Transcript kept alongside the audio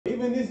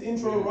even this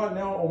intro right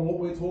now on what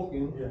we're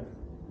talking,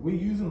 we're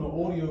using the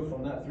audio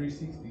from that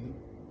 360,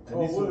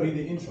 and this will be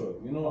the intro.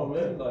 You know what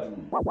I mean?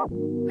 Like,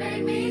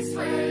 make me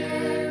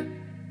sweat,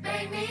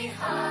 make me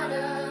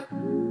harder,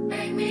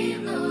 make me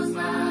lose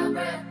my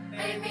breath,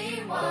 make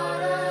me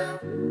water,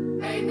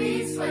 make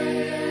me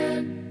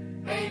sweat,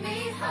 make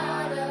me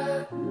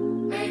harder,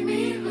 make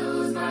me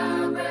lose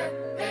my breath,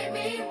 make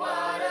me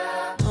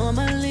water.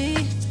 Normally,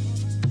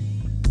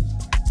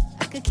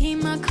 I could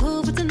keep my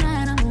cool, but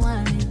tonight I'm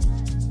whining.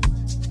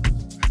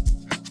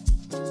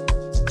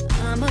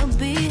 I'ma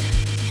be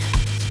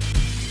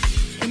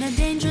in a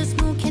dangerous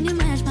mood, can you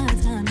match my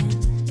timing?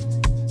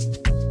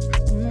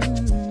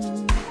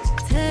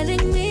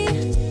 Telling me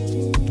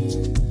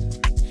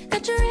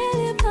that you're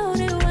really about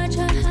it, what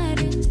you're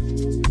hiding.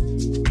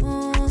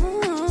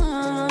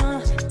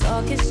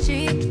 Talk is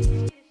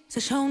cheap, so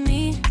show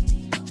me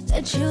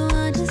that you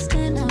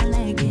understand how I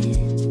like it.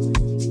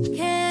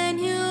 Can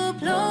you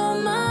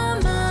blow my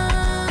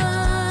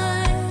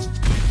mind?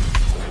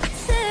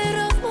 Set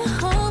off my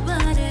whole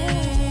body.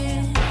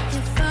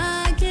 If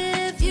I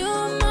give you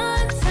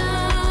my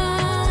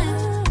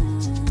time,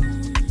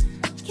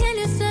 can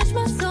you snatch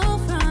my soul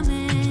from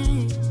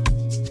it?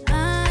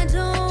 I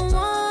don't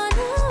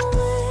wanna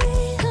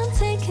wait. Come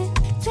take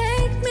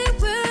me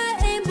where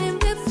I ain't been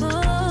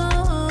before.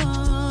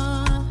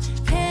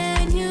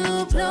 Can you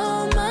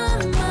blow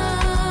my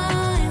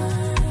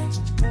mind?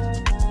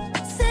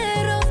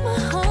 Set off my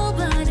whole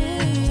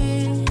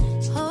body,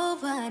 whole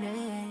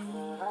body.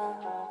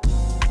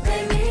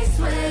 Make me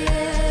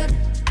sweat,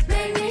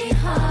 make me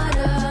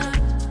harder,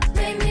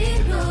 make me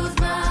lose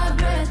my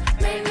breath,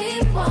 make me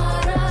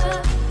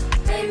water,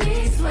 make me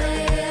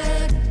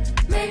sweat,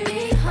 make me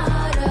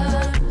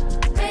harder,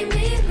 make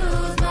me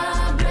lose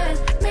my breath,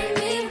 make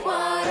me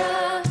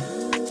water.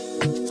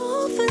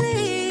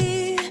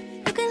 Hopefully,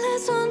 you can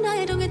last all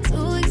night, don't get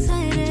too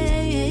excited.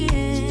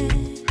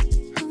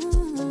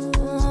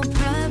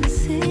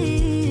 Privacy,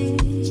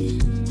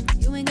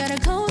 you ain't gotta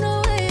go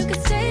nowhere, you can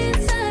stay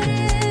inside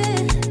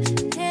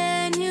it.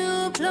 Can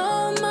you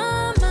blow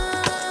my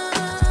mind?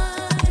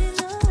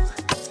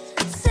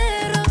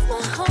 Set off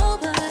my whole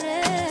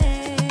body.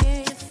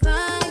 If I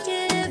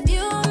give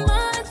you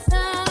my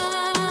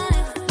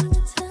time,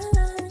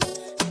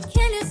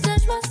 can you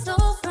snatch my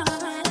soul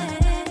from it?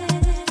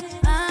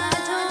 I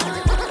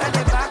Got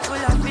a bag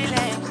full of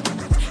feelings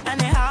and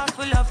a heart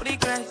full of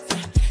regrets.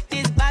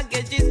 This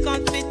baggage is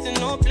can't fit in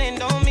no plane,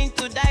 don't mean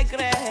to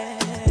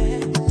digress.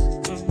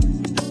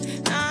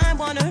 I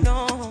wanna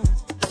know,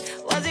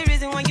 what's the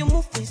reason why you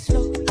move me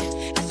slow?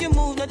 As you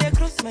move, no, they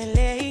cross my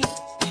leg.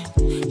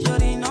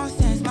 Shorty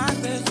nonsense, my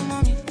best to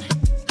mommy.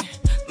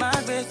 My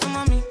best to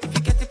mommy. If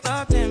you get the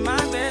problem, my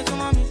best to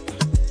mommy.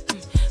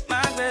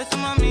 My best to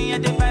mommy. I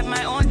divide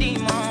my own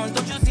demons,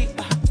 don't you see?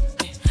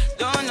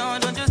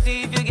 Don't you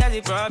see if you get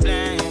the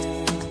problem?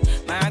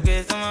 My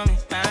best to mommy,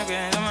 my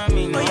best to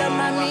mommy. No. Oh yeah,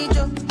 mami,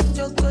 yo,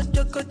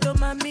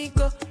 mami,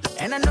 go.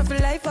 And I know for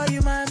life for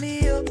you,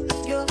 mami, yo,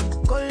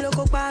 go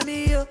loco pa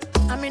me, yo.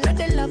 I mean, not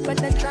the love, but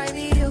they try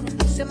me, yo.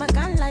 Say my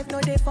kind life, no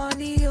they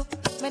funny, yo.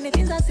 Many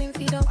things I sing,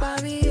 feed up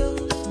by me, yo.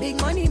 Big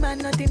money, man,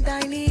 nothing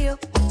tiny, yo.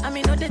 I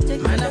mean, not the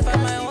take man, I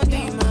find my own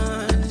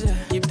demons, yeah.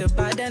 Keep the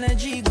bad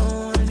energy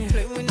going, yeah.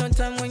 Play with no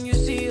time when you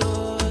see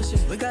us,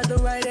 yeah. We got the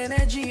right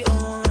energy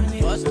on,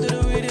 yeah. Bust to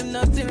the rhythm,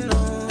 nothing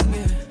long,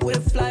 yeah. We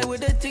fly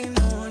with the thing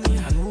on,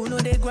 yeah. And who know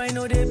they grind,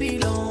 know they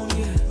belong,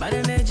 yeah. Bad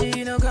energy,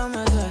 you know, come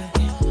aside.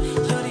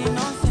 Shorty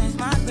nonsense,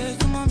 my best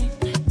to mommy.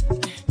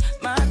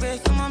 My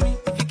best to mommy.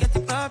 If you get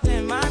the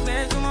problem, my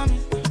best to mommy.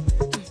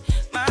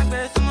 My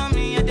best to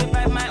mommy. I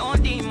divide my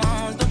own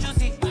demons, don't you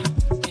see?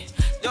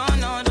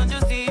 Don't you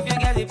see if you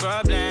get the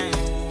problem?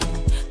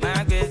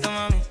 My best to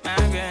mommy, my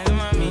best to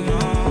mommy, no.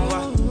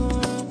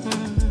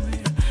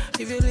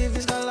 If you live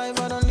this kind of life,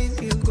 I don't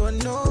leave you, go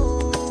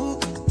no.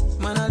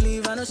 Man, I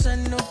leave, I don't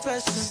send no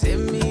person.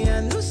 Send me,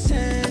 I no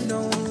send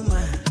no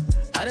man.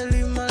 I don't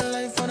live my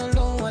life on a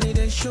low, I need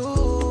a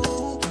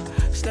show.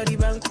 Steady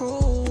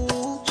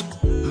bankroll.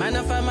 Man,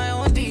 I find my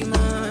own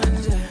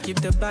demons, yeah.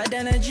 Keep the bad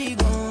energy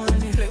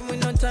going, yeah. Play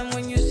with no time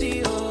when you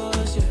see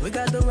us, yeah. We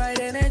got the right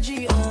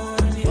energy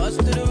on, yeah. Bust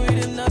to the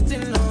rhythm,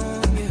 nothing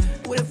long, yeah.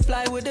 We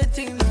fly with the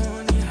thing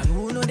on, yeah. And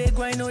who know they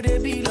grind, know they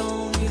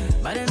belong, yeah.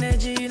 Bad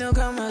energy, you know,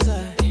 come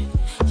aside.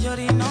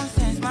 Shorty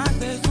nonsense, my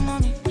best to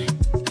mommy.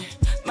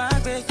 My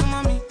best to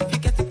mommy. If you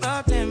get the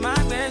problem, my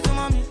best to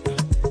mommy.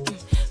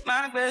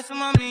 My best to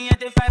mommy. I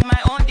fight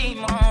my own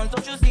demons,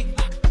 don't you see?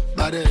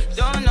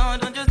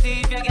 Don't you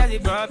see if you get the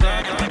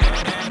problem?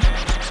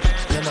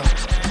 You know.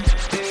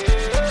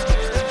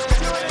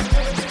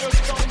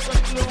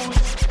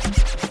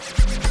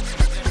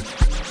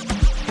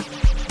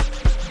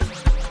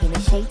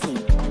 Initiating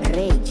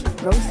rage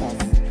process.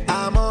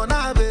 I'm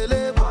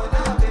unavailable.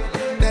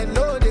 They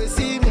know they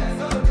see me.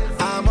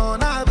 I'm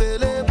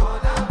unavailable.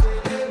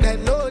 They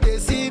know they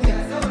see me.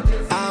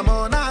 I'm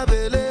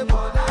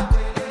unavailable.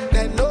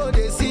 They know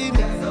they see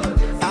me.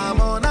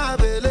 I'm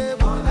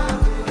unavailable.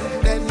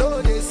 They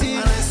know they see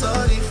me. And I'm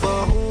sorry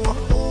for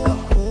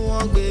who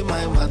won't be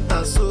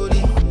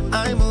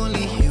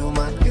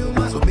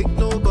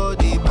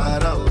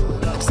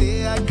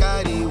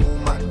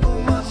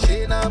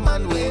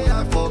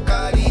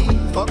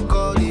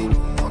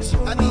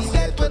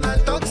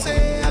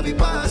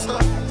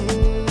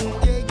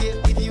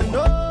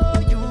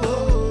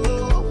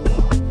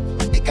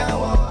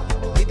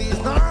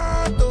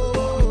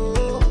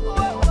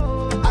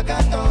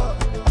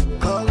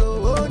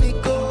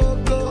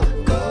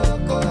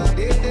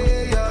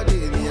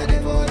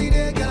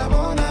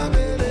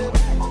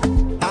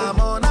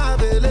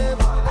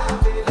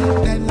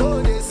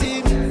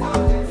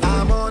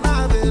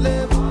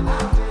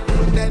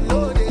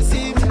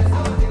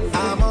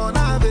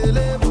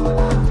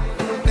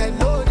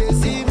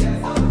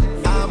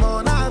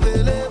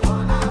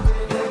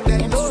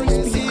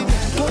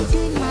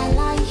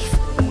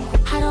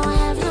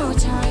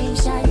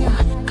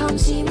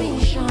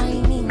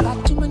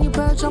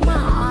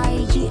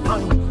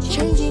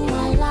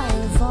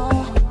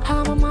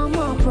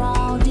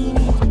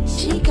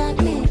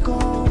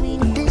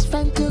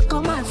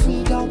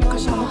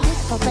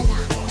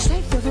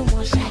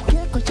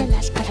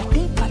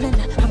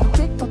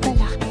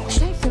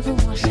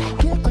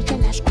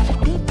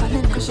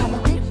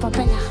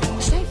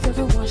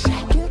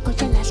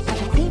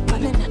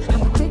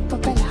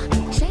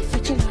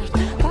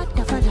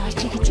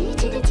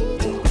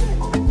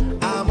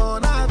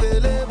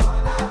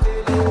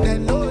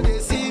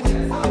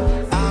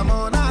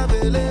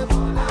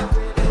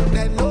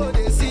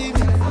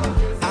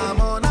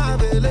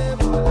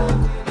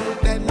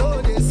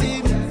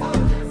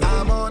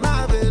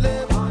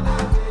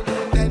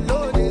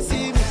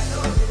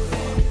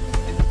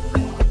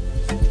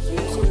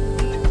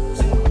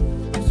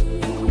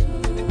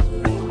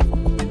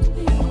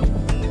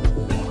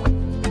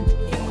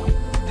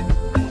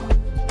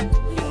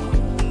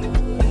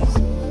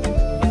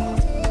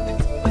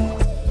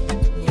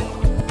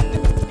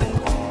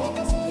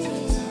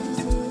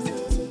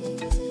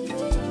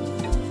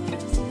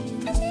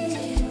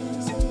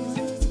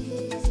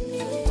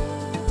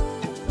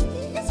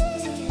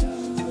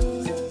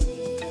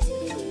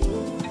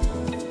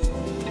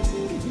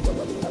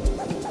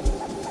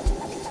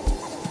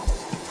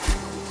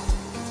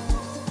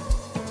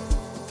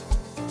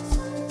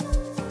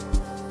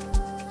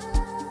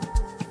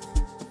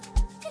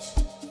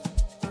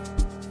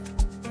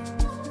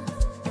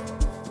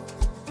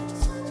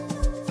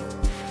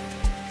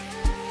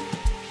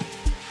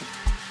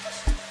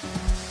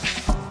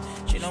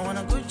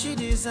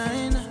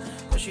designer.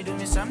 Cause she do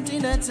me something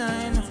that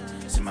I know.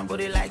 See my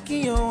body like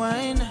your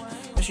wine.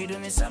 Cause she do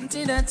me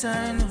something that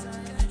I know.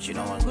 She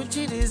don't want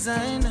Gucci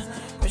designer.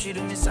 Cause she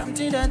do me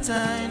something that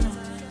I know.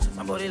 See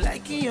my body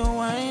like your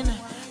wine.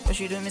 Cause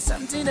she do me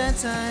something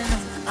that I know.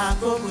 I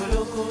go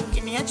loco,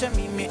 kiniacha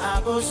mimi,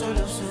 I go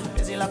solo.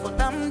 Busy like a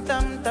tam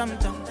tam tam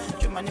tam.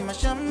 Chumani ma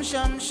sham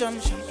sham sham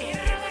sham.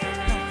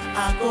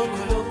 I go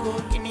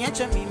loco,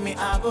 kiniacha mimi,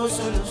 I go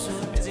solo.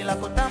 Busy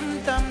like a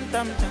tam tam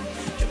tam tam.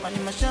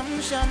 Chumani ma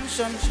sham sham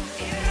sham sham.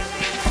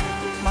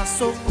 Ma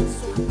sopo,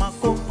 ma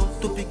copo,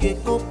 tu pique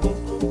copo,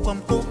 con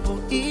popo,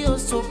 io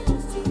sopo.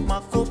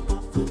 Ma copo,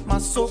 ma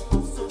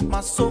sopo,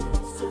 ma sopo,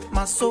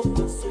 ma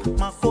sopo,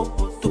 ma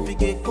copo, tu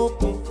pique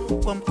copo,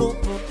 con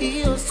popo,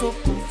 io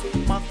sopo.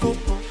 Ma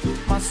copo,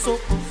 ma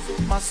sopo,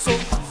 ma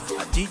sopo.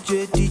 A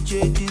DJ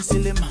din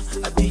silema,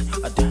 a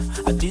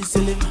din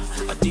silema,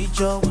 a DJ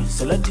win,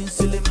 sala din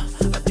silema,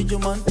 a DJ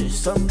man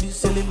sam din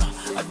silema,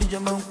 a DJ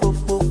man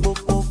popo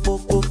popo popo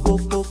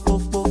popo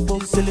popo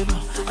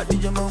silema, a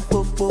DJ man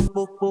popo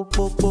popo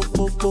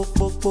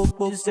popo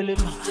popo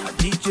silema, a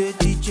DJ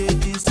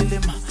din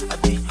silema, a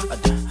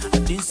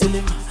din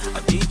silema,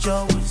 a DJ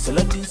win,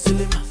 sala din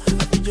silema,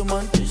 a DJ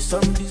man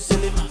sam din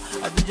silema,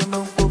 a DJ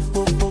man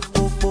popo popo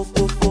popo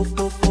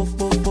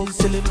popo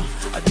silema,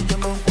 a DJ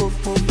man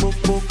popo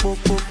popo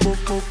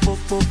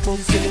popo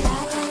silema.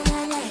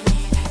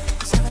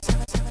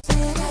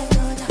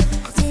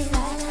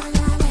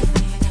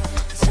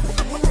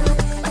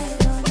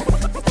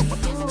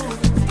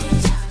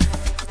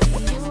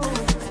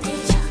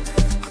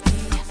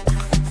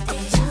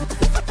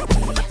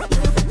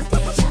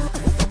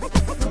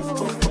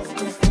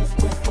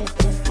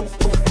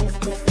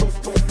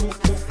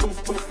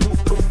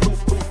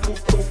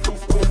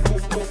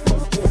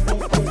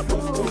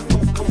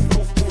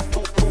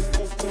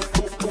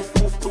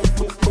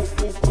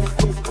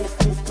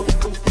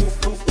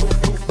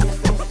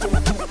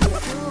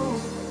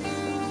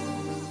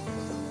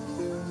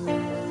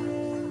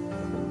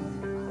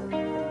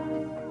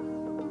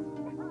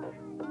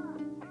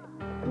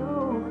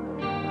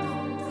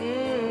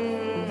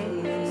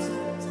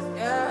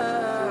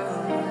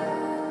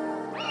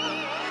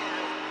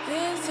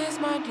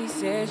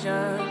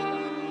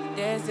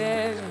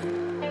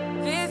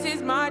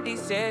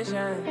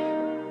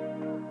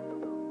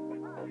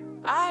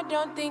 I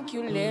don't think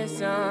you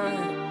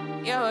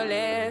listen, you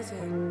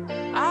listen.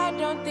 I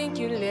don't think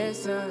you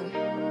listen.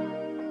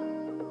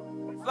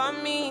 For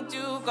me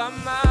to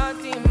come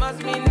out, it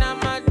must mean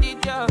I'm a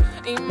teacher.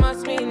 It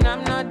must mean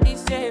I'm not the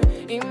same.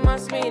 It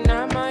must mean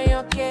I'm on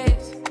your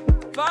case.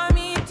 For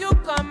me to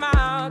come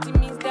out, it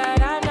means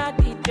that I'm not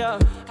the teacher.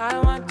 I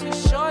want to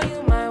show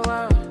you my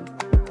world.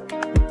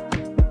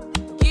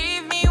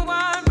 Give me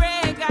one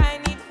break, I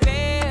need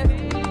faith.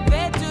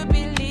 Faith to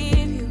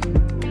believe you,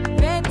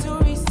 faith to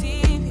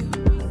receive you.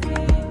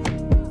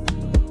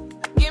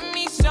 Give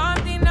me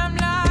something I'm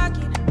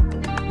lacking,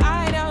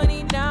 I don't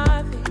need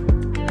nothing.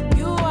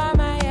 You are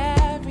my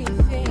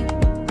everything.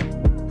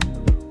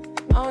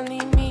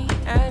 Only me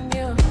and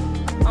you,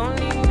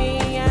 only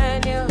me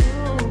and you,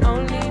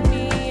 only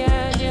me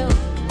and you,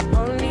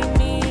 only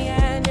me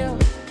and you,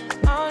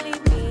 only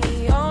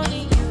me,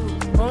 only you,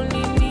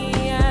 only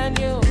me and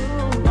you,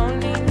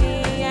 only me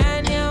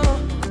and you,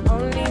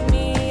 only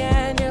me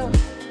and you,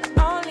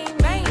 only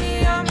make me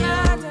your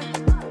matter,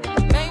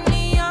 make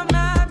me your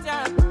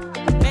matter,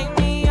 make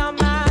me your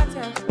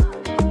matter.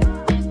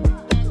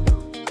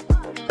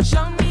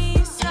 Show me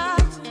your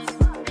substance,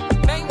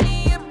 make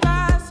me a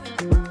person,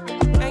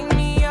 make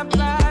me a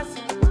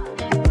person.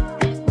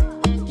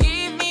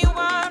 Give me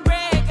one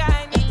break,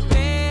 I need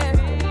faith,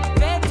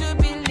 faith to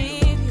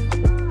believe you,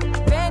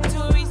 faith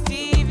to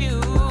receive you.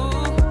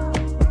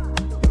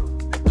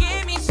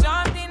 Give me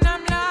something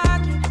I'm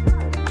lacking,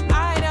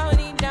 I don't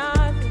need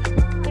nothing.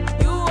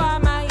 You are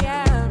my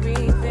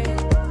everything.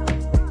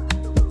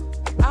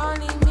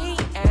 Only me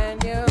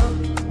and you,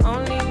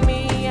 only me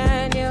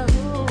and you,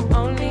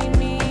 only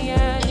me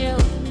and you,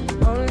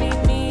 only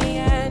me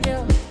and you,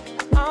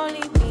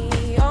 only me,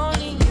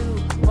 only you,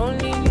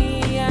 only me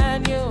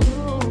and you,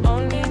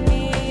 only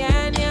me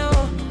and you,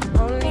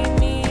 only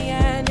me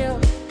and you,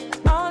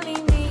 only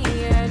me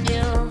and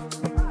you.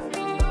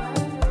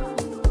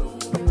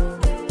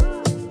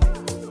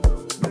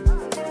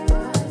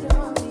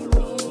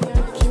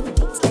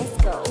 Let's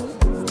go.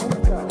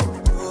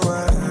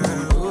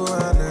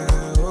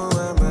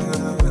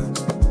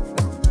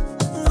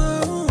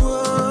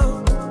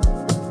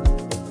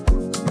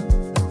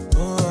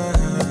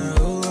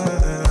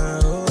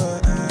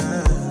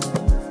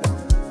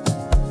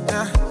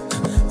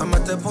 I'm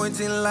at the point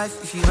in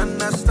life, if you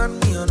understand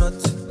me or not,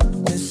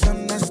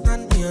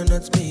 misunderstand me or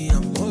not, me,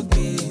 I'm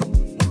okay.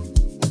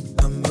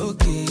 I'm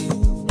okay.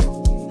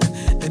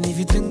 And if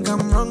you think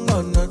I'm wrong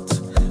or not,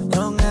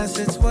 long as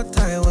it's what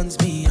I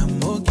want, me,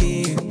 I'm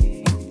okay.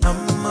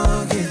 I'm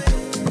okay.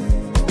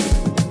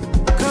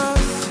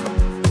 Cause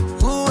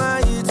who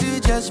are you to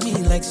judge me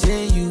like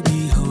say you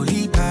be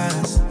holy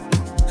past?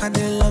 I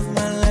dey love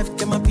my life,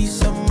 get my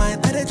peace of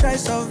mind, I dey try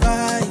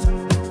survive.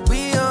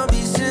 We all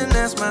be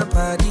sinners, my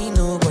body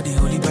no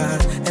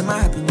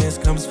happiness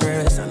comes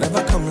first. I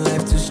never come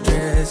left to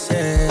stress,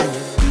 yeah.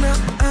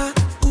 Nah,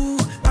 ooh,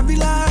 I be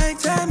like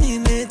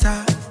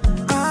Terminator.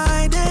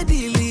 I dey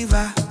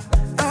deliver.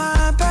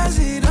 I pass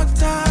it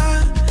doctor.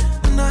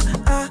 Nah,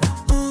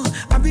 ooh,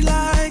 I be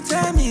like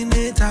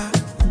Terminator.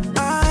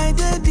 I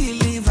dey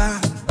deliver.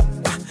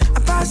 I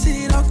pass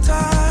it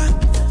doctor.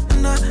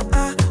 Nah,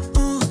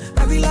 ooh,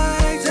 I be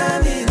like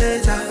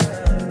Terminator.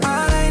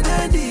 I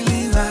dey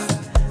deliver.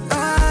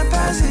 I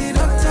pass it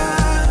doctor.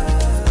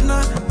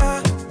 Nah,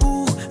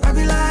 ooh, I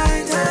be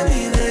like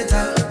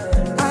Terminator.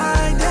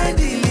 I dey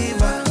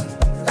deliver.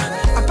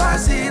 I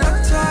pass it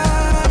doctor.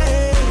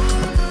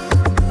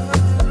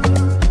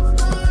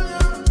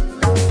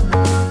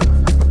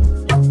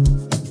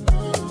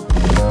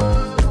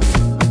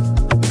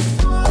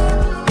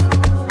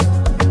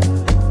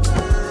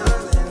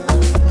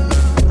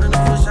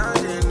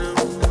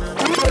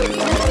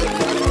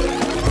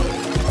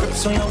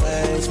 Grips on your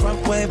ways,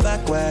 front way,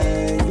 back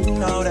way. You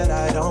know that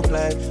I don't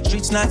play.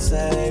 Streets not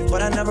safe,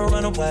 but I never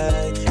run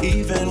away,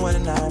 even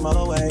when I'm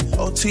away.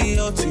 OT,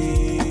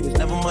 there's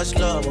never much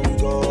love when we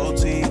go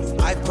OT.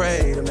 I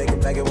pray to make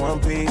it back in one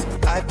piece.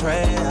 I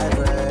pray.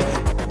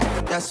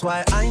 That's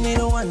why I need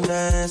a one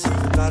dance.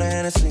 Got a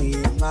Hennessy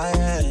in my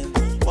hand.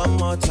 One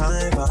more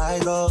time before I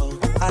go.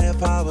 Higher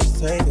powers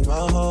taking my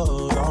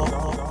hold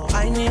on.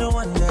 I need a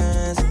one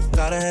dance.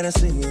 Got a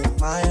Hennessy in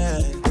my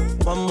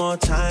hand. One more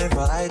time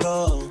before I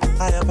go.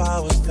 Higher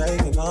powers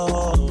taking a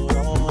hold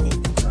on me.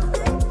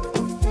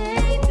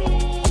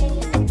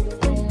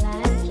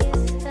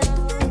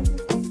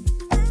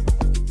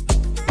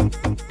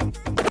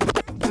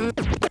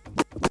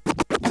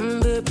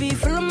 Baby,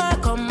 follow my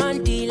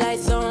command, like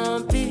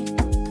zombie.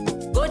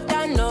 Go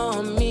down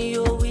on me,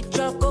 oh, with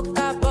your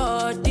coca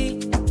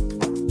body.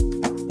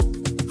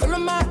 Follow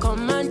my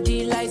command,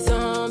 like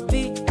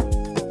zombie.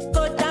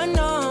 Go down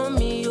on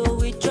me, oh,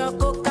 with your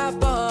coca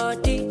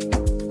body.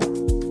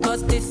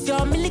 Cause this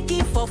your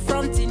milky for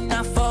front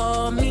enough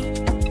for me.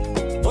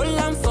 Hold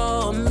on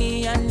for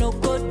me, I no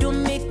go do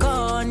me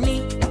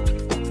corny.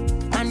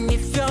 And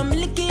if you're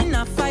milky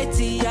na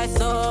fighty, I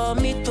saw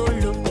me to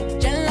look.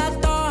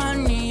 Gelato,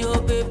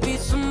 oh baby,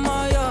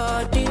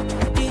 sumoyo, deep.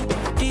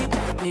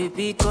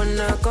 Baby,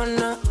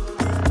 gonna,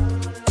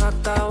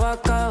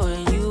 waka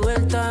when you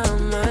enter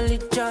my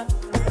licha.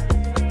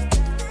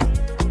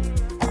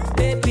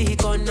 Baby,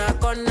 gonna,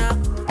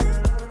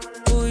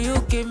 will you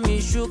give me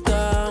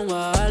sugar,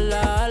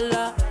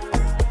 wahala.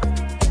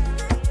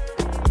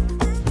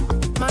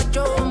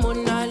 Macho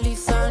Mona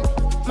Lisa,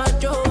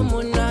 Macho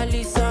Mona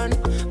Lisa,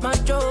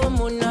 Macho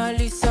Mona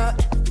Lisa,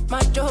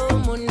 Macho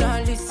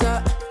Mona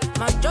Lisa,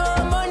 Macho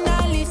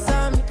Mona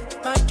Lisa,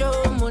 Macho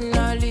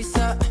Mona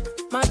Lisa,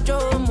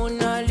 Macho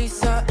Mona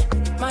Lisa,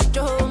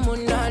 Macho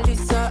Mona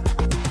Lisa.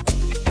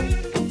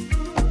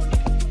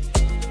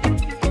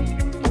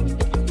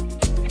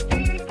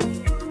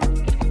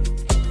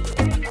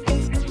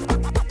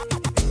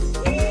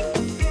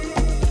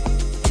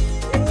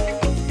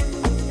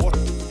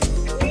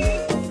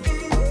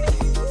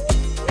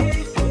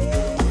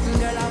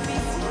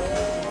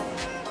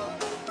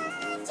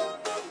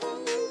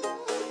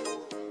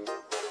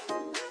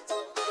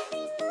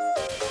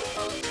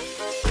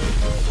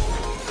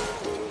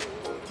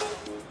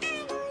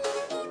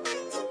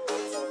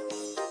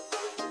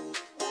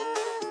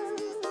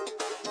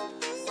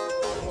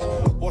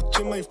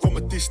 Watching me from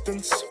a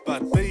distance,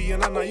 bad B,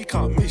 and I know you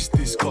can't miss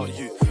this. Got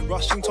you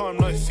rushing time,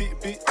 no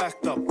Fitbit,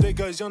 act up. There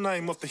goes your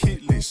name off the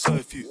hit list. So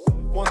if you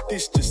want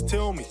this, just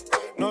tell me.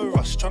 No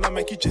rush, tryna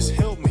make you just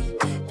help me.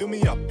 Fill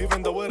me up,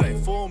 even though it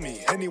ain't for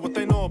me. Any what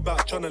they know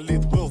about tryna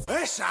live wealth.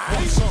 What's up?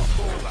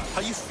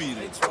 How you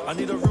feeling? I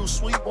need a real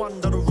sweet one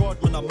that'll ride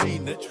when I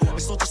mean it.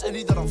 It's not just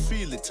any that I'm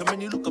feeling. To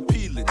many look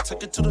appealing.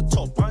 Take it to the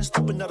top, I ain't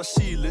stopping at the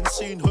ceiling.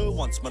 Seen her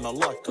once, man, I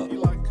like her.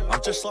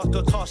 I'm just like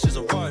a car, she's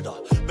a rider.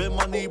 Bend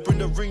my knee, bring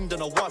the ring,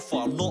 then a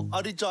Wi-Fi. I'm not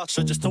Adidja,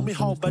 so just tell me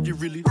how bad you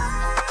really.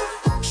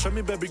 Show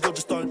me, baby girl,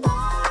 just don't.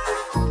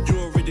 You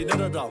already know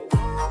that up.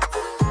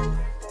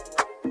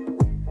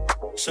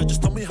 So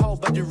just tell me how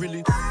bad you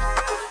really.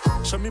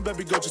 Show me,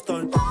 baby girl, just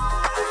don't.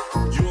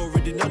 You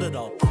already know that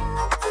up.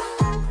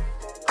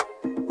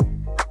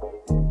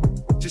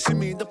 Just see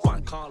me in the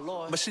bank, can't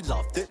lie. But she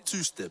loved it,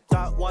 two-step.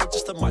 That way,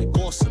 just a mic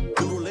awesome.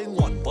 Little in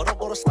one, but I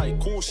gotta stay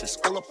cautious.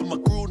 All up in my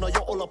groove, now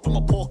you're all up in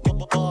my pocket.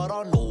 But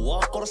I know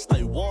I gotta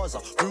stay wiser.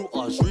 Real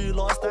eyes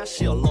realise that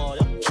she a liar.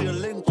 She a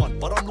link one,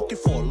 but I'm looking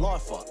for a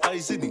lifer. Hey,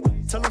 Zinni,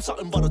 tell him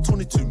something about a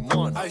 22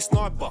 mine. Hey,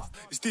 Sniper,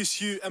 is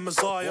this you and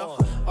Messiah?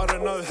 I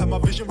don't know, have my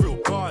vision real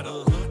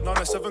brighter.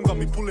 907 got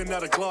me pulling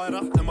out a glider.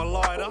 And my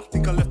lighter,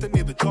 think I left it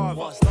near the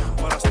driver.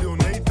 But I still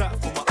need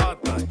that for my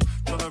hard day.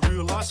 Tryna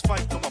realise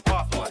fate on my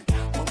pathway.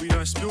 But we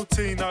don't spill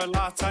tea, no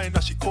latte, now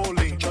she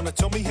calling. Tryna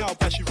tell me how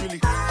bad she really.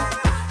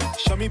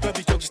 Show me,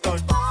 baby girl, just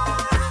don't.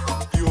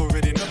 You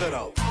already know that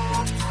I'll.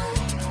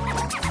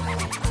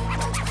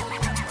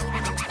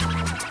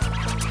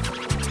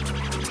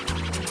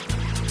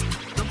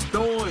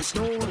 Noise.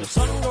 The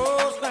sun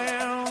goes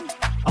down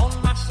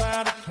on my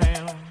side of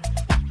town.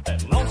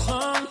 That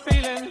lonesome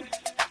feeling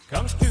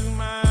comes to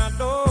my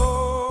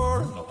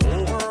door. The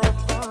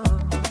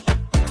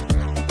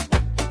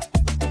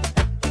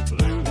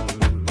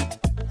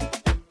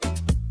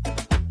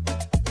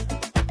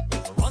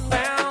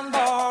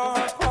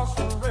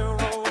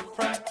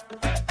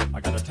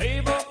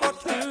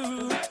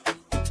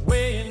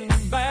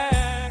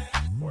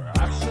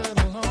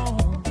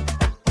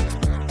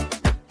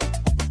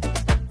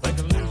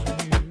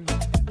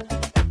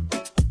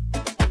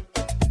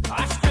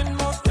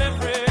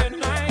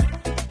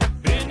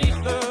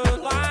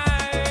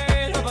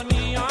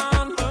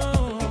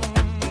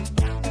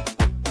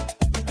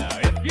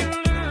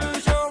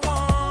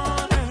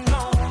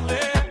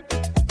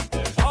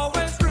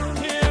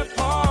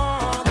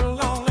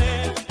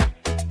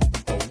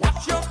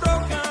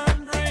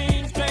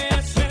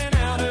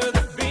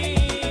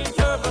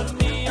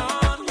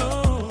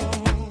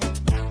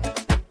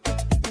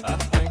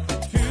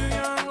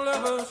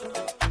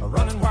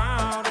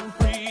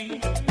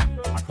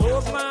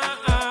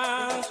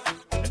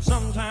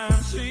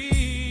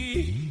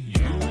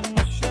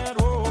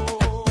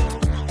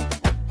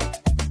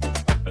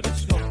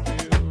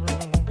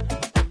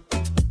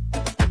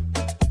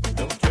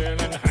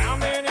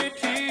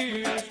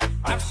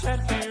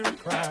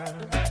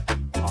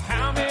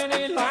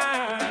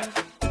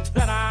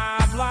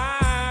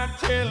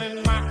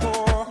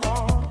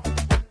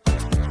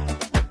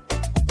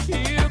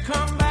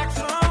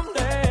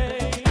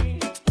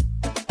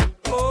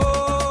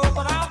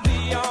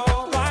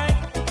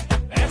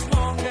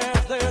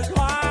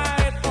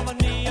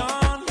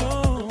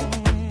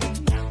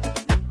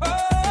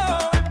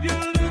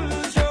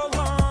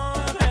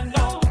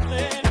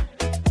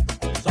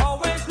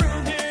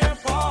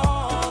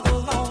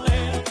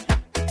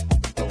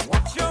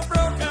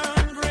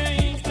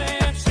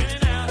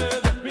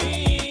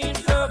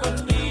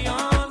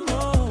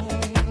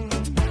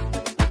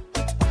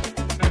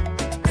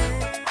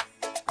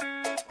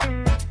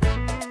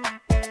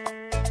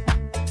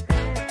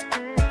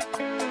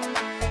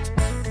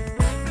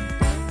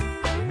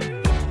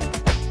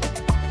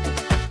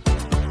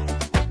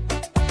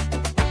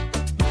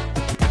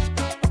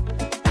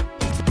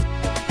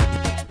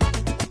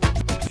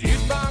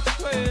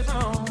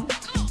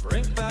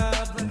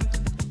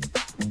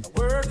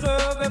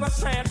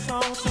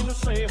don't seem to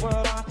say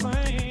what I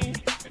think,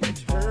 and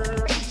it's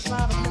hurt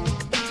inside of me.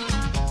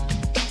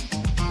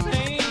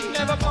 Ain't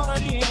never gonna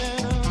end.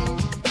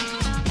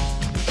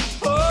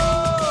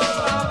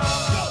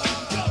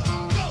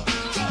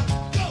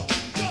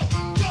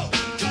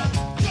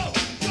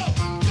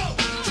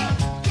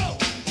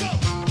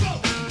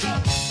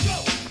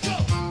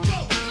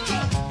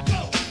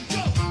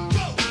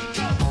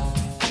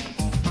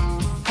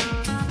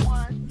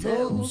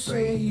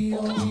 Say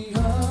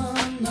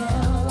Oriana,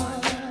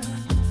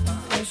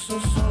 eso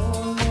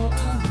solo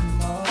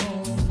amor.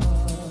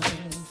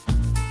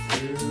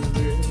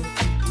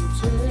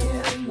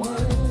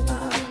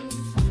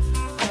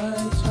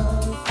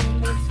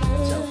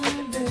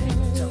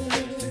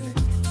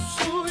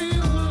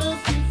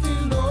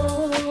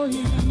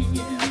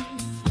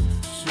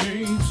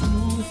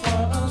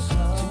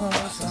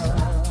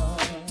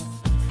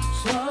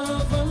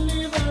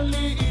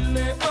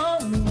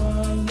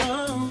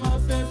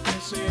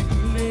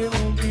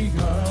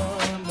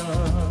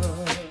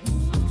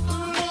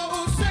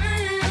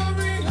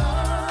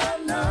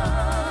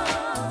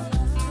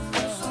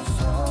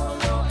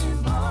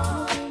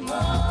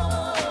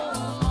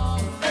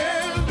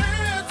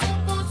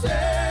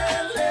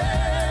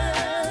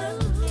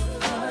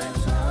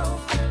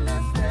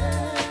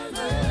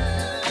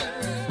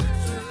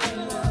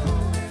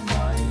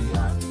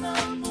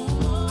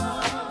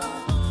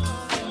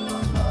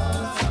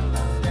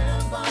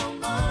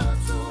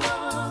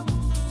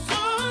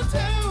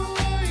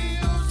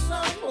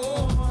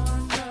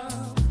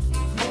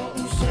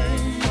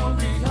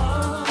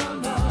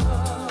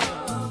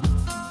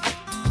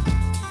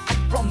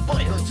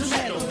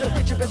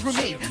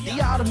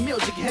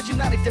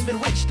 united them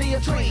in which they are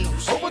dream.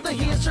 Over the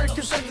years,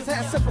 circumstances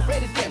have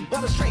separated them,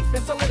 but the strength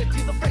and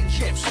solidity of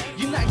friendships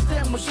unites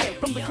them again.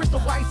 From the crystal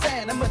white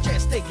sand and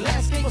majestic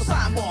landscape of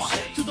Simon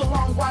to the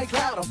long white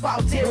cloud of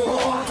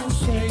Baltimore.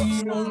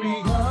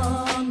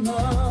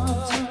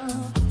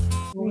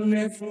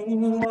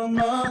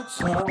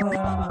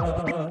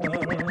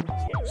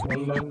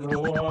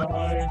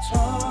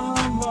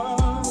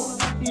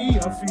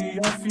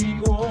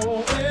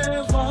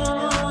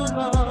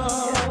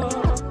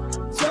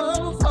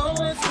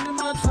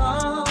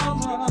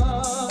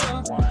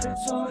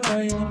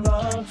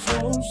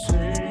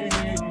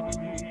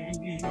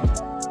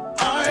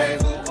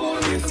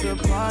 It's a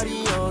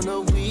party on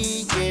the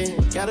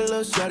weekend. Got a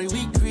little shawty,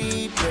 we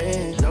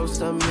creepin'. Know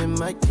something in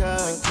my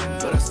cup,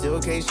 but I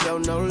still can't show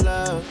no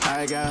love.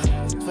 I got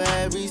for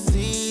every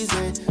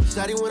season.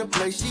 Shawty wanna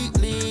play, she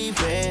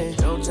leaving.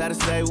 Don't try to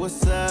say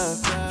what's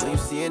up when you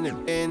seeing it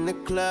in the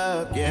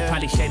club, yeah.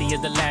 Probably shady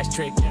is the last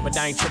trick, but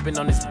I ain't tripping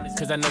on this,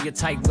 cause I know you're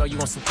tight, girl, you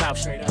want some clout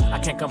shit. I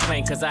can't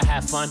complain cause I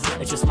have fun.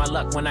 It's just my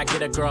luck when I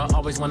get a girl,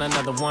 always want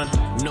another one.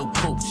 New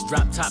poops,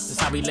 drop tops, that's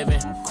how we living.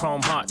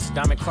 Chrome hearts,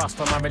 diamond cross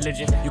for my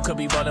religion. You could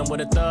be rolling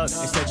with a thug,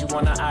 instead you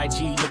on the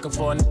IG looking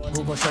for a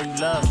who gon' show you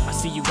love. I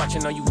see you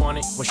watching, know you want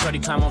it. When shorty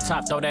climb on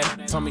top, throw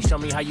that, show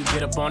me how you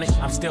get up on it.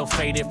 I'm still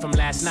faded from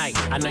last night.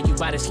 I know you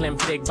got a slim,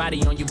 thick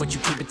body on you, but you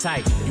keep it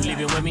tight. You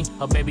leaving with me?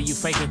 Oh baby, you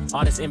faking.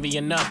 All this envy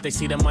enough, they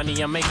see the money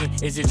I'm making.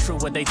 Is it true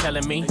what they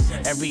telling me?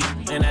 Every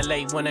in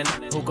LA when a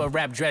who go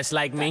rap dressed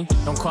like me.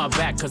 Don't call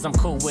back cause I'm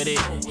cool with it.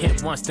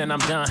 Hit once then I'm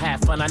done,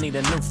 have fun, I need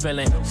a new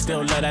feeling. Still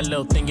love that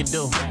little thing you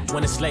do.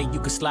 When it's late you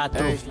can slide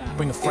through.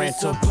 Bring a friend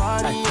too. It's a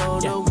party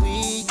on the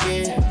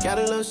weekend. Got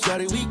a little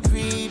shawty, we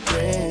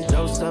creepin'.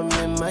 Know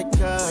something in my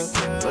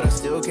cup, but I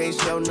still can't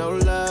show no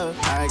love.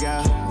 I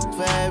got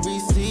for every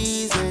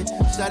season.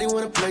 Shawty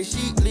wanna play,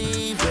 she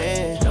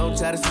leaving. Don't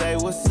try to say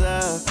what's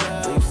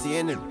up when you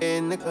seeing it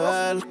in the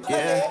club,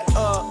 yeah.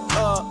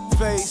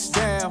 Face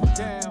down,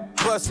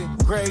 bustin'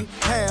 gray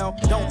ham.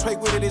 Don't play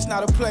with it, it's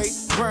not a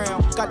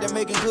playground. Got that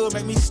making good,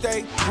 make me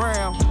stay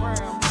ground.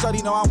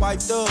 Shawty know I'm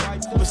wiped up,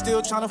 but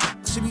still tryna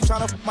she be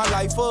tryna my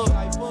life up.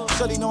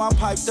 Shawty know I'm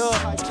piped up.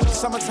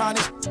 Summertime,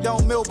 this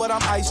don't milk, but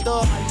I'm iced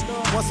up.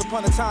 Once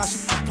upon a time, she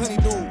plenty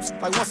dudes.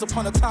 Like once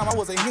upon a time, I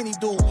was a Henny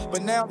dude,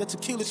 but now the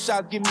tequila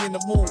shots get me in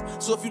the mood.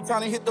 So if you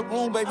tryna hit the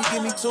room, baby,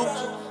 give me two.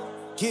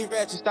 Get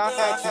ratchet, stop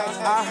acting.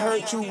 I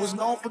heard you was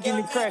known for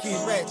getting cracking.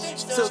 Ratchet,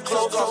 took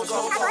close.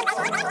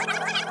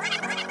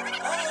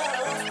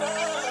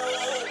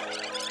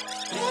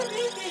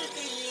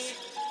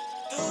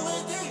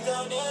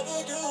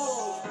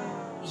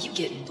 You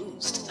getting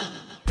boosted.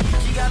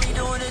 She got me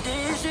doing the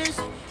dishes.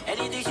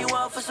 Anything she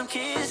want for some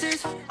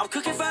kisses. I'm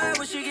cooking for her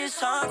when she gets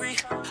hungry.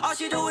 All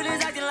she doing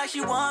is acting like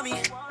she want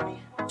me.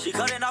 She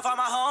cutting off all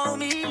my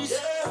homies,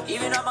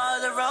 even all my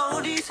other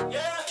roadies.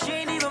 She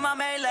ain't even my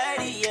main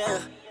lady, yeah.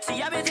 See,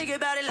 I've been thinking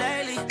about it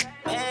lately.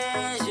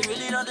 Man, she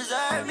really don't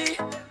deserve me.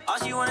 All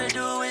she wanna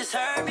do is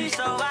hurt me,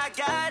 so I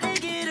gotta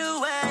get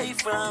away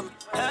from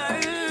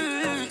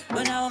her.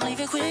 But now I'm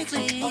leaving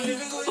quickly,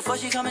 before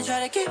she come and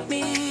try to get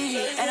me.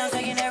 And I'm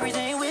taking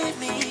everything with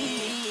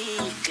me,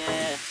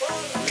 yeah.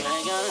 I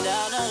ain't gonna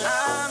doubt her.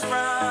 I'm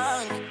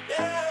sprung,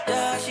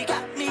 yeah, she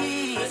got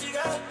me.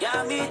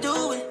 Got me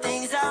doing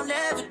things I'll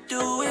never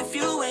do. If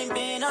you ain't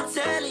been, I'm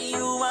telling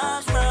you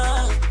I'm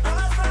sprung.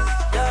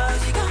 Yeah,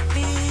 she got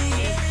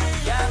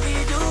me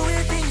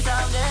doing things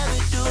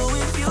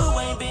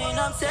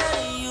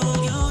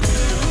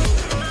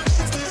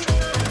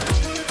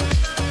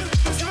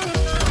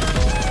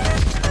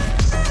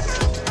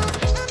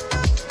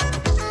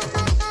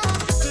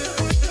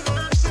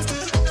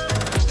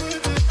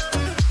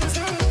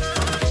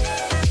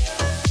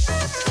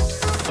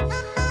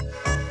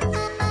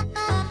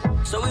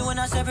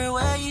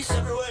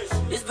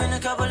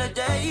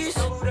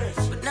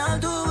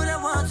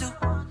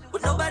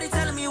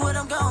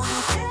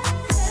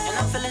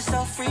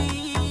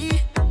free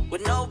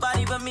with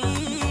nobody but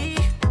me.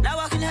 Now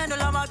I can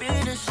handle all my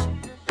business.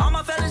 All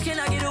my fellas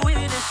cannot get a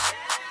witness.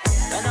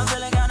 And I'm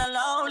feeling kinda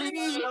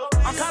lonely.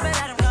 On top of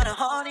that, I'm kinda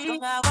horny.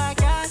 Now I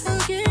got to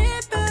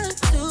get back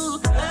to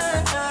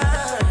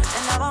her.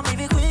 And now I'm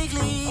leaving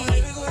quickly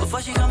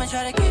before she come and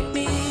try to get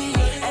me.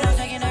 And I'm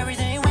taking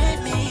everything with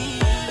me.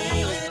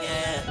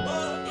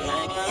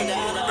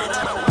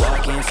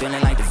 Walking,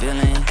 feeling like the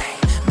villain.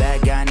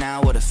 Bad guy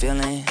now, what a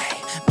feeling.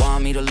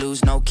 Want me to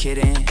lose, no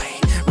kidding.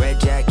 Red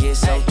jacket,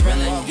 so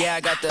thrilling. Yeah,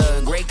 I got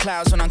the gray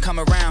clouds when I'm come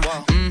around.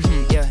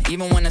 Yeah,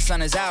 even when the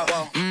sun is out.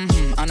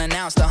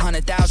 Unannounced,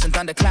 100,000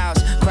 thunder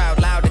clouds.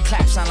 Crowd loud, the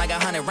clap sound like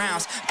 100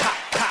 rounds. Pop,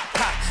 pop,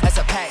 pop, that's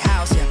a packed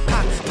house. Yeah,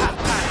 pop, pop,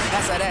 pop,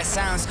 that's how that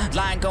sounds.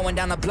 Line going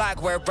down the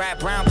block where Brad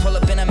Brown pull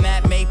up in a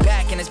mad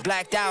Maybach and it's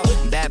blacked out.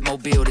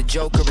 Batmobile, the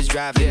Joker is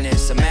driving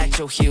this. I'm at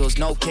your heels,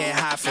 no can't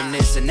hide from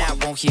this. And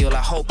that won't heal,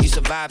 I hope you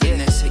surviving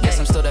this. I guess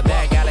I'm still the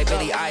bad guy like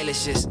Billie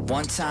Eilish's.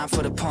 One time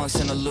for the punks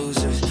and the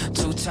losers.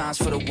 2 times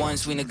for the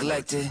ones we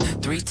neglected.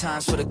 3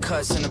 times for the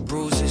cuts and the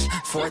bruises.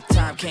 4th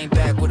time came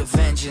back with a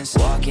vengeance.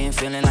 Walking,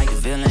 feeling like the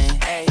villain.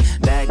 Ay,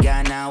 bad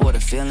guy now, what a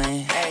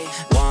feeling. Ay,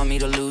 want me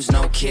to lose,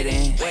 no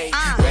kidding.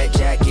 Red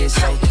jacket,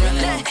 so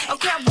thrilling.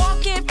 Okay, I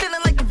walk in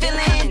feeling like the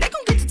villain. They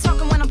gon' get to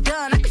talking when I'm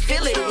done, I can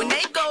feel it. When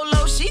they go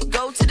low, she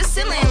go to the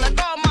ceiling. Like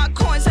all my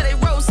coins, how they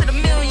rose to the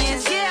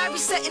millions. Yeah, I be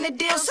setting the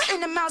deal, setting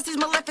the amounts, these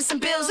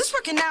Maleficent bills. It's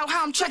working out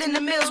how I'm treading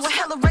the mills. With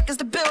hella records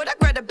to build, I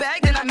grab the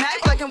bag, then I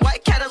mag. Black and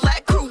white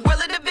Cadillac crew,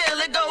 well in the bill,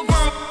 it go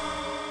boom.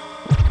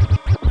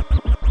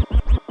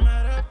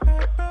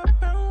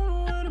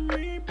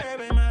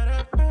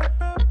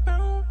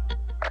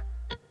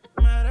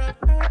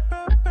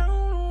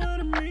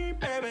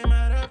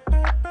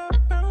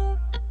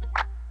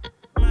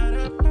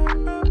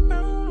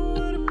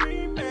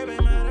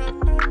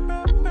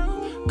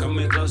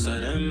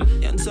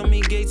 Answer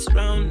me gates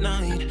round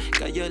 9.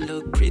 Got you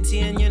look pretty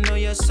and you know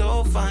you're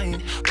so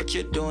fine. What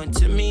you doing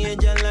to me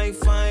and you like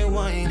fine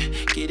wine.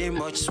 Getting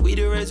much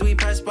sweeter as we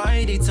pass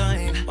by the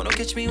time. Wanna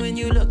catch me when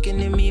you looking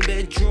in me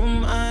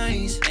bedroom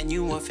eyes. And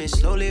you want to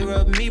slowly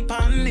rub me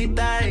pon the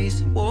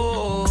thighs.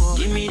 Whoa,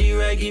 give me the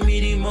ride, give me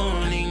the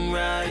morning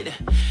ride.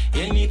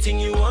 Anything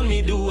you want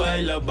me do,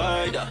 I'll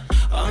abide.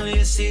 All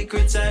your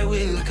secrets I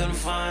will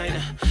confide.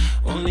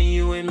 Only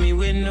you and me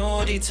will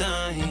know the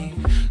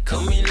time.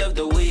 Come me love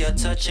the way I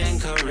touch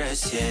and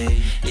caress, yeah.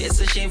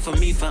 It's a shame for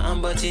me for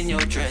I'm but in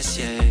your dress,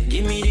 yeah.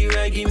 Give me the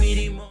ride, give me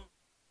the more.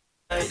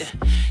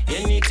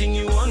 Anything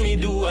you want me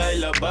do,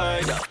 I'll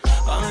abide.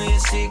 All your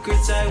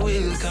secrets I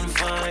will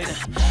confide.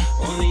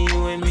 Only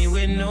you and me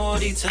will know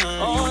the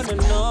time. Oh,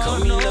 no,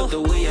 come me love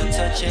the way I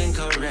touch and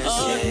caress,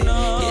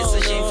 yeah. It's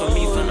a shame for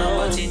me for I'm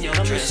but in your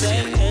dress,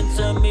 yeah.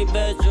 Enter me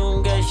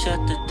bedroom, get shut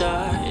the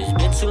door. It's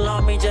been too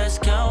long, me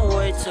just can't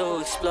wait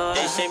to explore.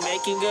 They say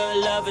making good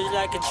love is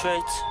like a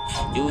trait.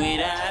 You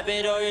either have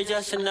it or you're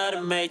just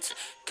another mate.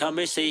 Come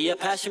and see your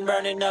passion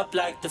burning up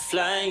like the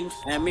flames.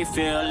 And me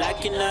feel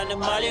like you're not the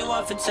money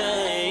one for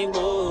time.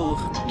 Ooh.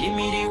 Give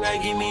me the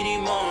ride, give me the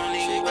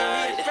morning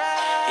ride.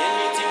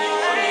 Anything you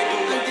want me do,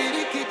 I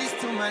dedicate this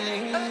to my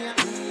lady.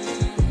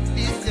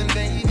 Listen,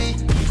 baby,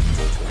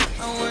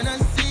 I wanna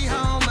see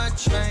how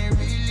much I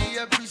really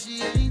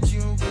appreciate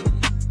you.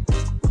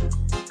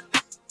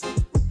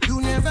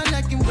 You never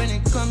like it when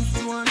it comes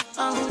to one.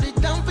 I hold it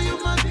down for you,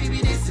 my baby,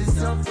 this is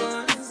so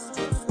fun.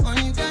 All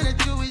you gotta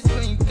do is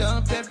wake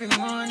up every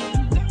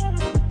morning.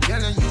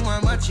 Girl, and you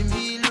are watching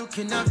me,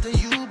 looking after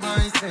you,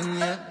 boys, and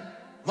yeah.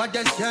 What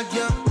does your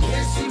girl?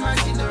 Yes, she my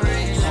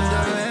Cinderella.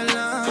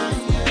 Cinderella.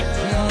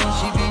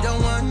 She be the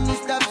one who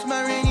stops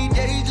my rainy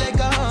days like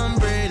a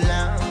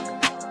umbrella.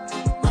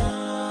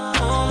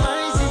 Oh,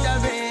 my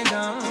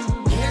Cinderella.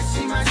 Yes,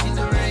 she my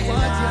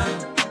Cinderella.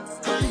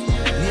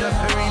 Me if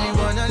I really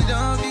wanna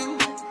love you,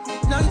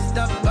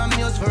 non-stop, I'm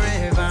yours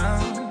forever.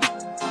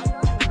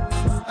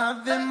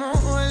 I've been more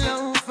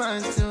over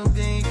to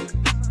be.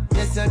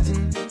 Yes, I do.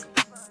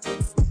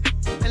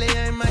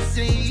 I'm a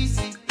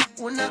easy.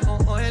 Una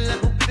oil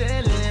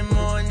upele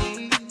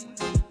money.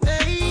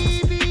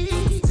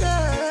 Baby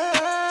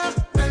girl.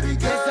 Baby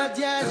girl.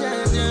 Yes,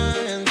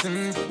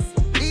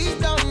 please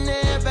don't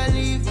never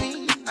leave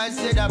me. I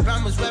said I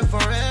promise we're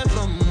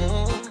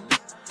forevermore.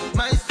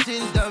 My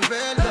sins are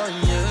red on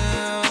you.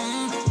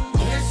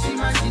 Yes, she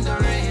my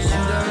Cinderella.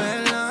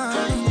 Cinderella.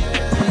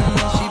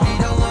 She be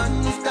the one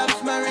who stops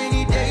my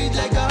rainy days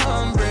like a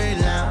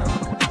umbrella.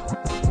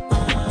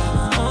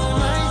 Oh,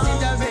 my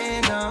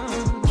Cinderella.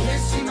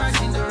 Yes, she my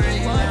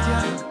Cinderella.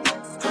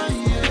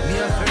 Me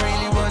if I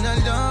really wanna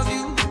love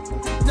you,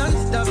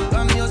 non-stop,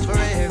 I'm yours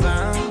forever.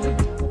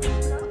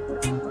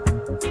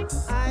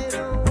 I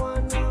don't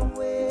wanna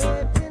wait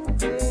in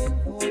vain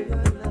for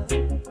your love.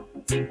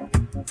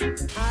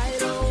 I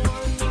don't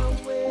wanna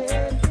wait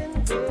in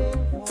vain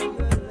for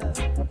your love.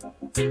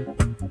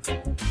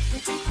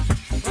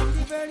 From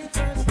the very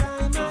first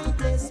time I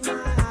place my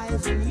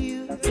eyes on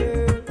you,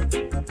 girl,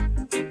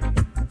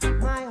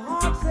 my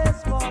heart says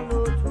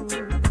follow through.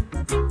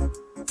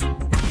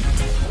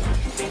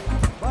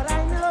 But I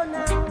know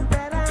now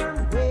that I'm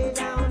way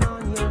down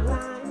on your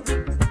line.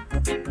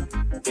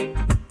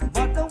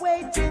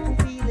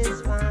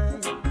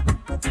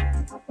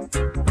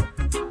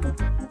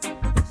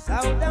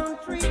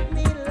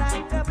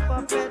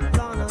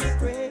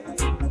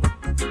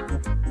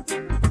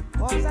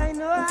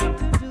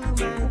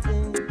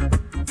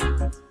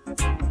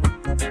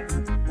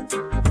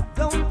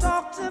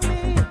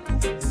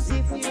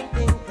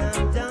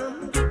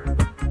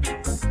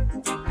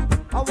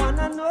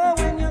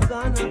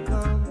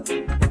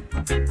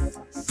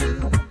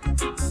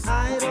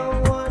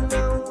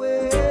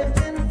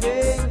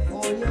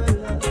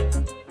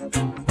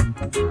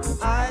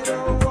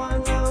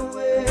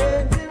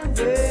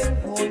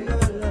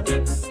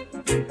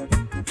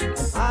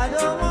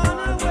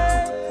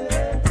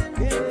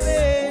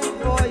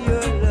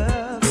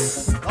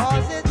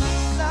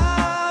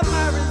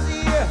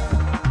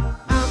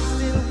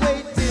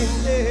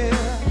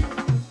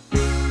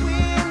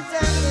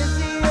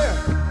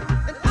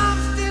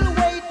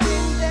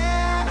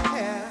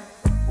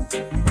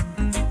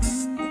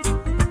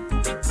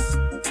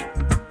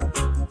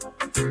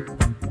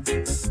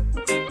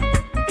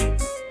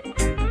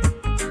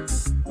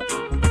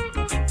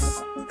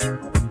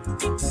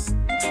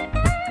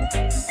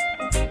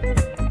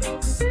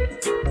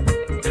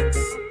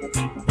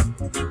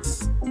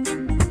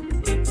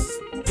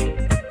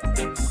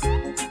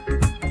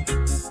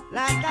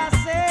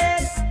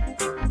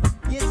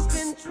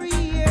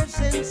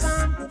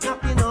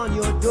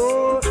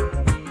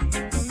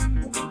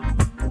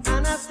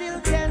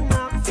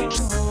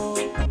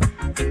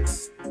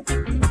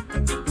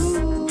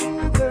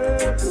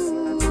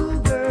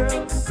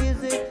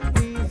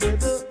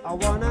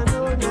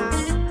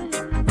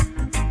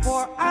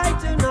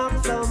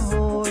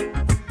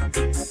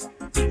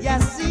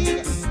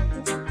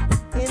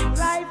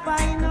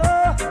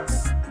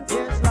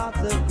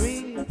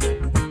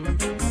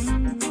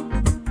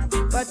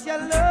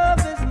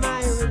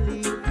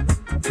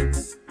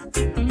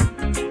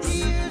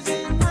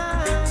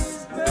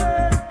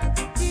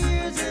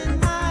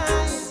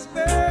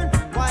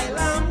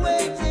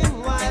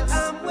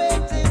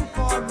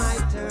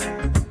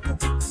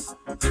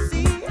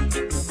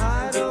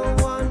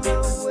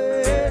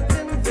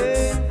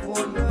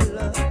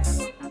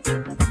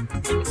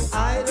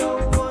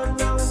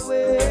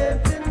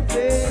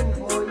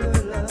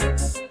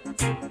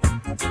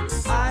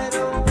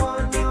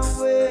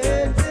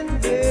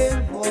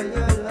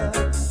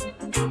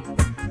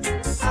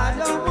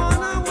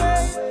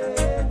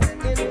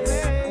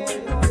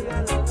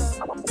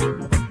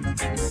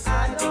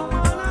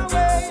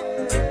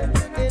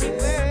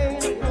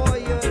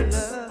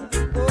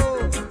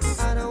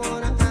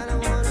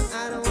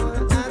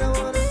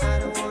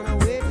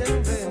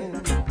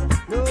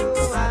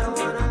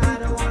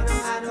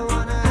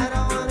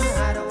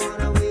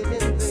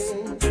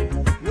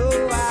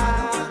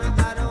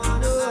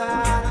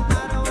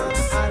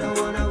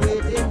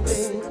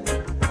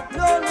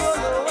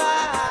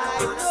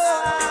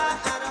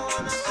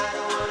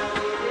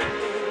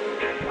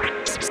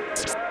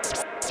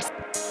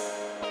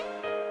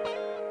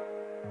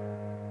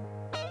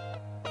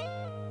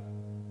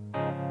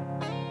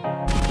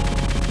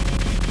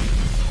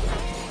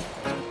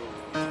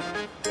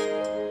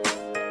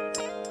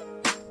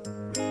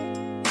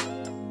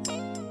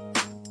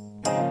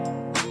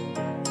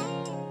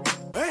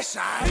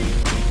 side.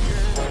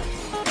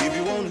 If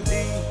you wanna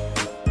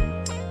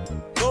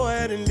leave, go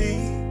ahead and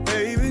leave,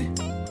 baby.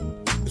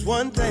 There's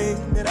one thing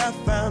that I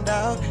found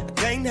out. I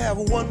can't have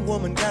one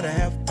woman, gotta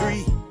have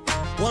three.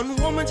 One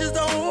woman just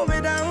to hold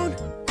me down,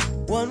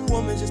 one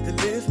woman just to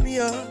lift me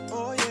up.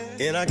 Oh,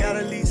 yeah. And I gotta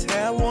at least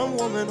have one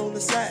woman on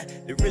the side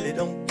that really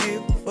don't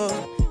give a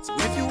fuck. So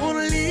if you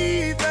wanna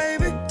leave,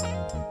 baby,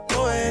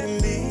 go ahead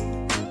and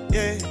leave,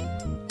 yeah.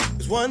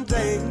 There's one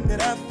thing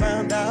that I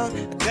found out.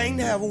 I can't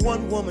have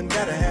one woman,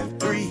 gotta have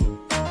three.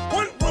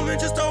 One woman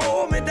just to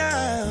hold me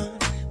down,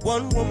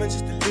 one woman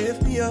just to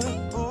lift me up.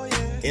 Oh,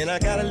 yeah. And I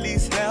gotta at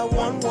least have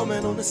one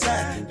woman on the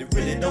side that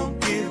really don't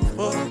give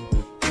a fuck.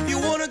 If you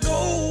wanna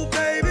go,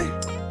 baby,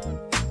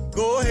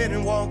 go ahead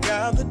and walk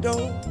out the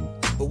door.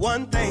 But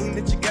one thing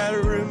that you gotta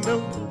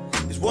remember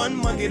is one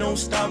monkey don't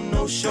stop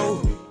no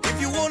show.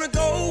 If you wanna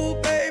go,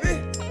 baby,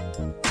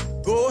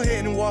 go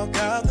ahead and walk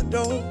out the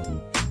door.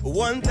 But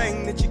one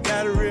thing that you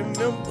gotta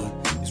remember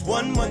is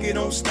one monkey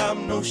don't stop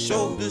no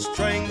show. This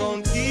train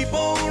gon' keep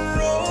on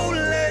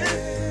rolling.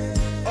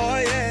 Oh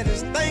yeah,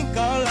 this thing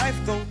called life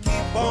gon'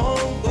 keep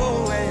on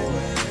going.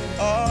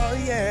 Oh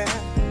yeah,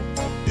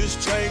 this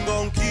train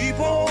gon' keep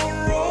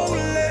on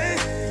rolling.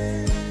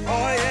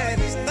 Oh yeah,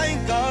 this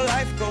thing called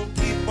life gon'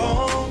 keep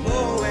on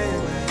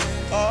going.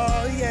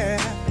 Oh yeah,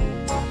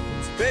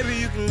 so baby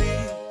you can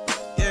leave,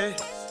 yeah,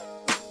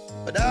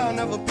 but I'll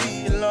never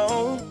be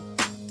alone.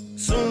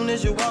 Soon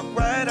as you walk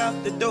right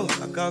out the door,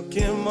 I call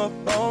Kim up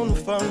on the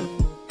phone.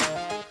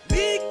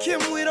 Me and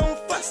Kim, we don't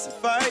fuss and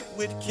fight.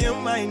 With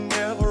Kim, I ain't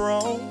never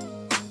wrong.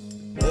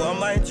 Or I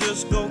might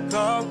just go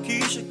call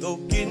Keisha, go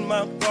get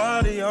my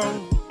party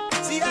on.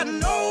 See, I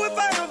know if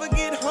I ever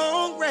get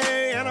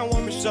hungry and I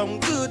want me something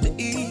good to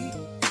eat,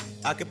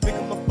 I can pick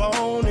up my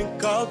phone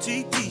and call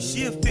TT.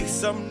 She'll fix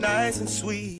something nice and sweet.